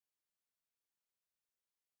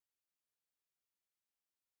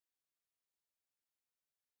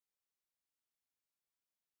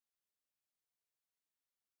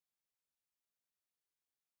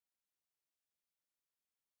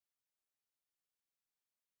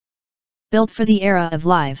Built for the era of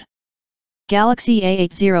live. Galaxy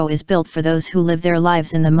A80 is built for those who live their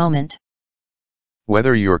lives in the moment.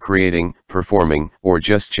 Whether you're creating, performing, or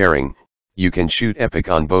just sharing, you can shoot epic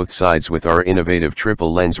on both sides with our innovative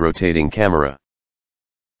triple lens rotating camera.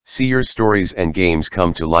 See your stories and games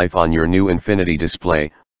come to life on your new infinity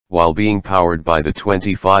display, while being powered by the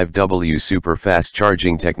 25W super fast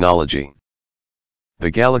charging technology. The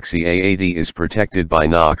Galaxy A80 is protected by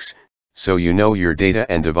Knox, so you know your data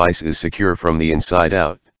and device is secure from the inside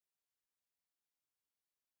out.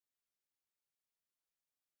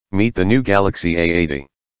 Meet the new Galaxy A80.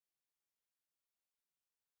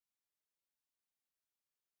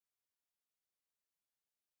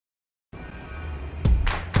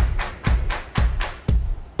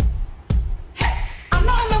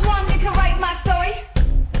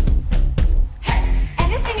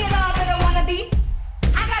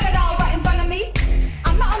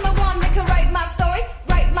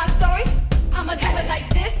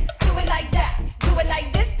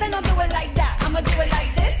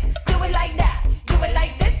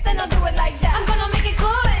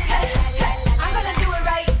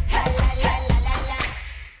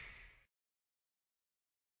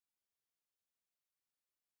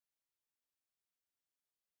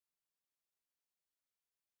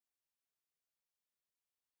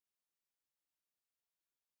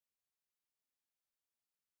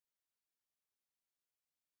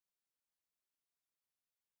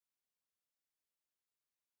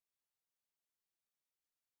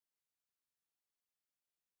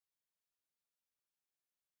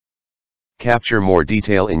 Capture more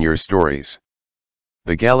detail in your stories.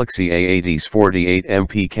 The Galaxy A80's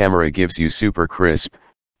 48MP camera gives you super crisp,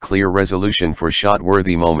 clear resolution for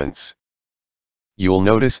shot-worthy moments. You'll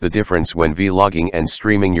notice the difference when vlogging and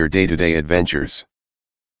streaming your day-to-day adventures.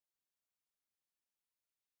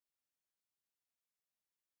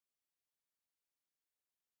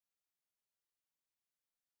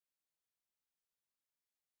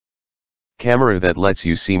 Camera that lets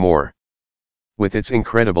you see more. With its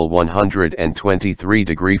incredible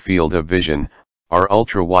 123-degree field of vision, our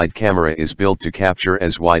ultra-wide camera is built to capture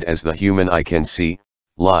as wide as the human eye can see,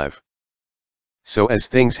 live. So as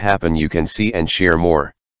things happen you can see and share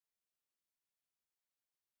more.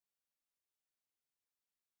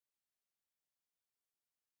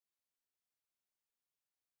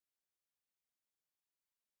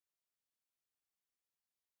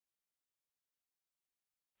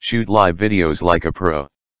 Shoot live videos like a pro.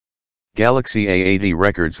 Galaxy A80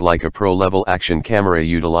 records like a pro-level action camera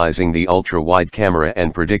utilizing the ultra-wide camera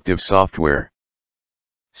and predictive software.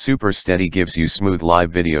 Super Steady gives you smooth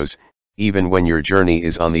live videos, even when your journey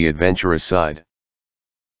is on the adventurous side.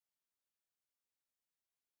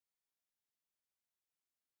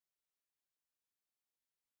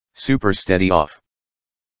 Super Steady off.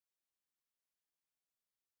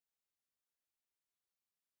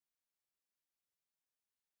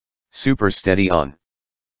 Super Steady on.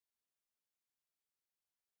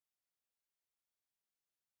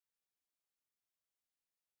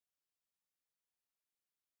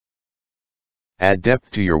 Add depth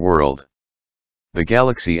to your world. The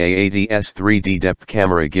Galaxy A80's 3D depth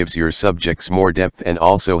camera gives your subjects more depth and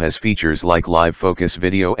also has features like live focus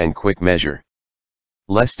video and quick measure.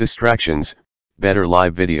 Less distractions, better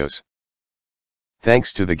live videos.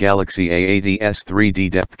 Thanks to the Galaxy A80's 3D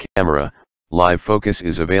depth camera, live focus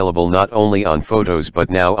is available not only on photos but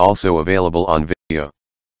now also available on video.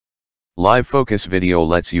 Live focus video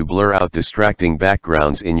lets you blur out distracting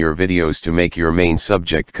backgrounds in your videos to make your main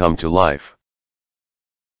subject come to life.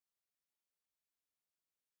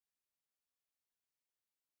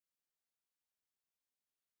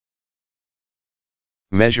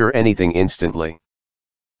 Measure anything instantly.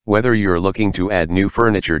 Whether you're looking to add new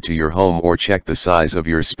furniture to your home or check the size of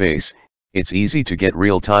your space, it's easy to get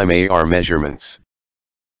real-time AR measurements.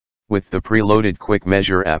 With the preloaded Quick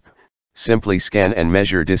Measure app, simply scan and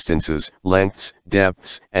measure distances, lengths,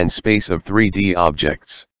 depths, and space of 3D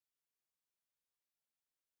objects.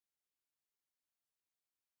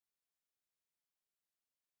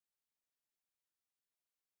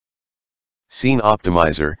 Scene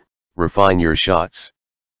Optimizer, refine your shots.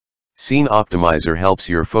 Scene Optimizer helps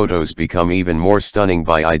your photos become even more stunning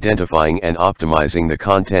by identifying and optimizing the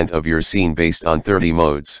content of your scene based on 30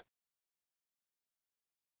 modes.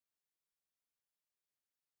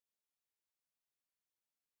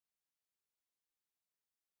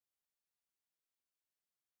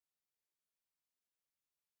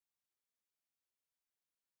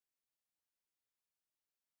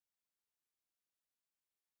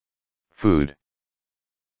 Food.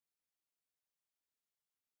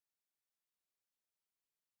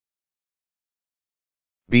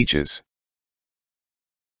 Beaches.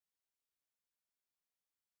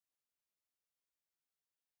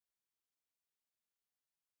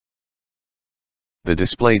 The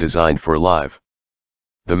display designed for live.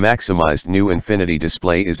 The maximized new infinity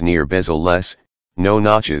display is near bezel-less, no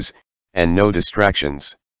notches, and no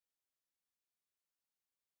distractions.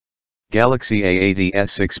 Galaxy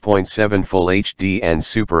A80's 6.7 Full HD and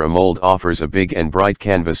Super AMOLED offers a big and bright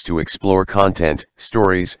canvas to explore content,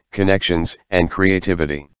 stories, connections, and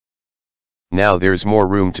creativity. Now there's more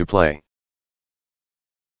room to play.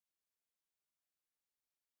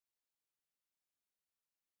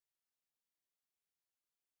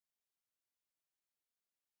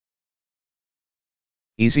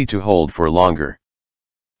 Easy to hold for longer.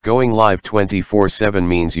 Going live 24/7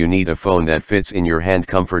 means you need a phone that fits in your hand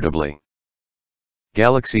comfortably.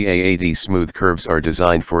 Galaxy A80 smooth curves are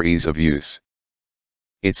designed for ease of use.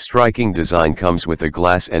 Its striking design comes with a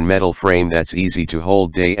glass and metal frame that's easy to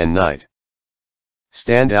hold day and night.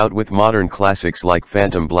 Stand out with modern classics like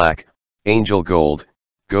Phantom Black, Angel Gold,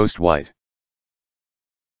 Ghost White.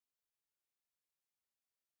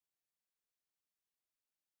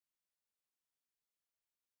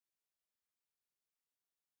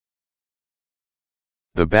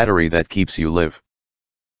 The battery that keeps you live.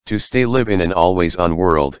 To stay live in an always-on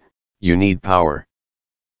world, you need power.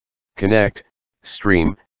 Connect,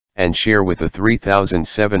 stream, and share with the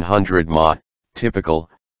 3700 mAh, typical,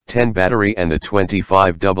 10 battery and the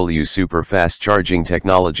 25W super fast charging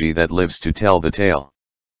technology that lives to tell the tale.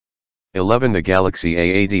 11. The Galaxy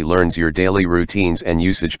A80 learns your daily routines and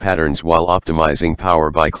usage patterns while optimizing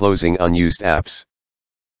power by closing unused apps.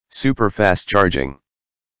 Super fast charging.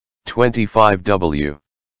 25W.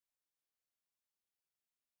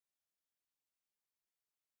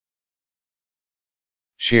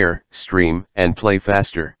 Share, stream, and play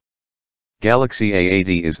faster. Galaxy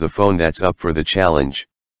A80 is the phone that's up for the challenge.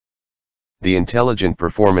 The intelligent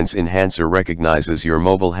performance enhancer recognizes your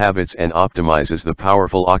mobile habits and optimizes the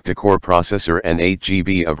powerful octa-core processor and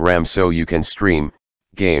 8GB of RAM so you can stream,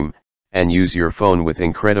 game, and use your phone with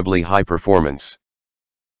incredibly high performance.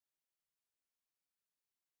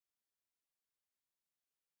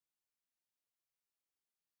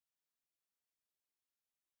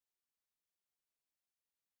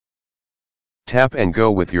 Tap and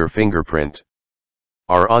go with your fingerprint.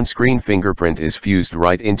 Our on-screen fingerprint is fused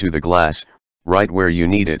right into the glass, right where you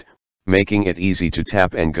need it, making it easy to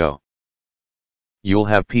tap and go. You'll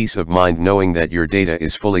have peace of mind knowing that your data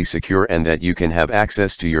is fully secure and that you can have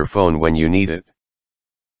access to your phone when you need it.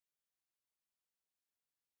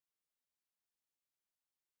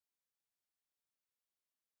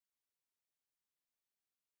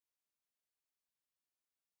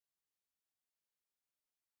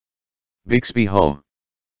 Bixby Home.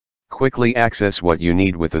 Quickly access what you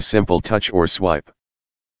need with a simple touch or swipe.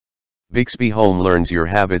 Bixby Home learns your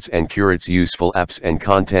habits and curates useful apps and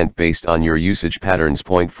content based on your usage patterns.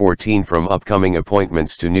 Point 14. From upcoming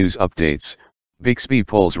appointments to news updates, Bixby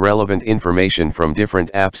pulls relevant information from different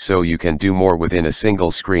apps so you can do more within a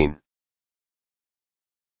single screen.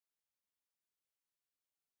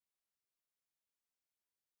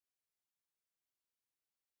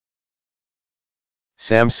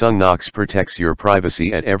 Samsung Knox protects your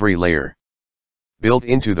privacy at every layer. Built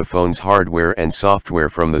into the phone's hardware and software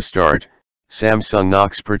from the start, Samsung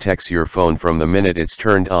Knox protects your phone from the minute it's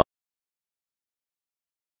turned on.